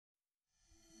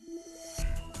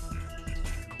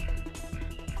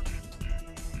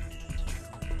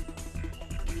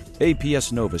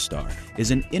APS Novastar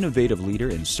is an innovative leader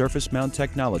in surface mount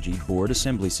technology board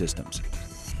assembly systems.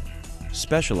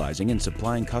 Specializing in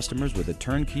supplying customers with a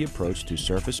turnkey approach to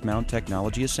surface mount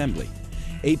technology assembly,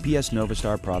 APS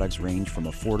Novastar products range from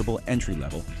affordable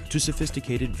entry-level to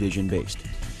sophisticated vision-based,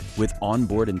 with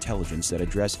onboard intelligence that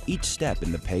address each step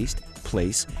in the paste,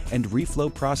 place, and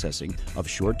reflow processing of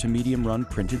short to medium-run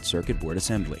printed circuit board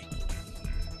assembly.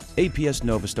 APS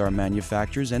Novastar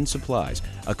manufactures and supplies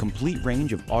a complete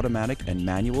range of automatic and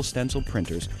manual stencil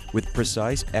printers with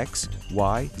precise X,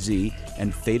 Y, Z,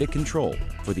 and theta control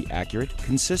for the accurate,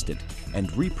 consistent,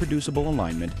 and reproducible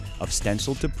alignment of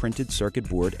stencil to printed circuit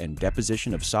board and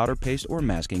deposition of solder paste or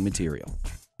masking material.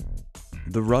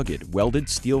 The rugged, welded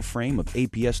steel frame of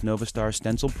APS Novastar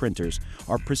stencil printers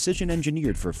are precision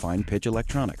engineered for fine-pitch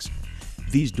electronics.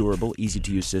 These durable,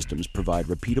 easy-to-use systems provide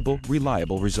repeatable,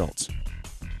 reliable results.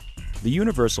 The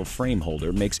universal frame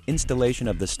holder makes installation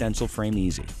of the stencil frame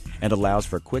easy and allows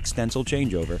for quick stencil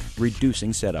changeover,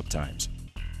 reducing setup times.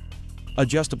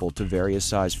 Adjustable to various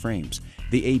size frames,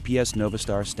 the APS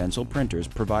Novastar stencil printers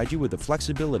provide you with the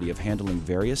flexibility of handling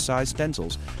various size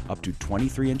stencils up to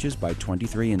 23 inches by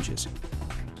 23 inches.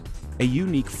 A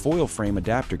unique foil frame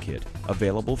adapter kit,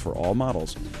 available for all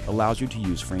models, allows you to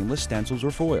use frameless stencils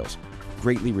or foils,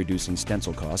 greatly reducing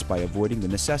stencil costs by avoiding the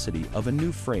necessity of a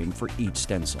new frame for each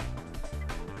stencil.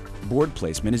 Board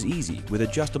placement is easy with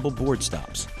adjustable board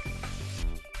stops.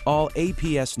 All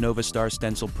APS Novastar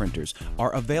stencil printers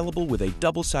are available with a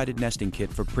double-sided nesting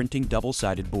kit for printing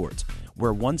double-sided boards,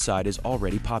 where one side is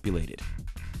already populated.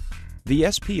 The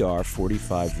SPR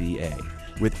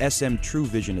 45VA, with SM True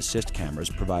Vision Assist cameras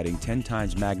providing 10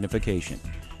 times magnification,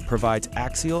 provides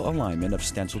axial alignment of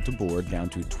stencil to board down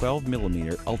to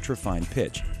 12mm ultra-fine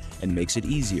pitch and makes it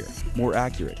easier, more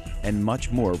accurate, and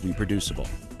much more reproducible.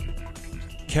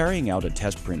 Carrying out a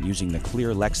test print using the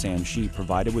clear Lexan sheet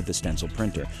provided with the stencil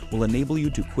printer will enable you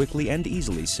to quickly and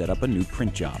easily set up a new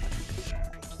print job.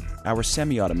 Our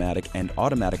semi-automatic and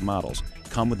automatic models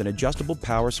come with an adjustable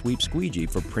power sweep squeegee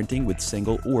for printing with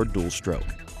single or dual stroke.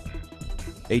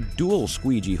 A dual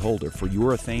squeegee holder for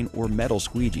urethane or metal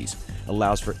squeegees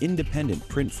allows for independent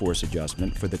print force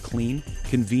adjustment for the clean,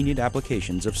 convenient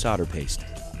applications of solder paste.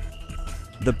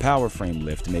 The power frame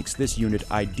lift makes this unit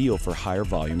ideal for higher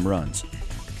volume runs.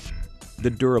 The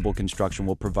durable construction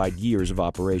will provide years of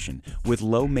operation with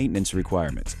low maintenance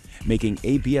requirements, making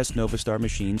APS Novastar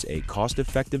machines a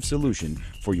cost-effective solution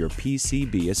for your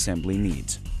PCB assembly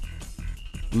needs.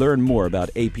 Learn more about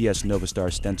APS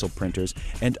Novastar stencil printers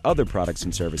and other products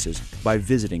and services by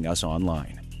visiting us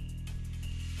online.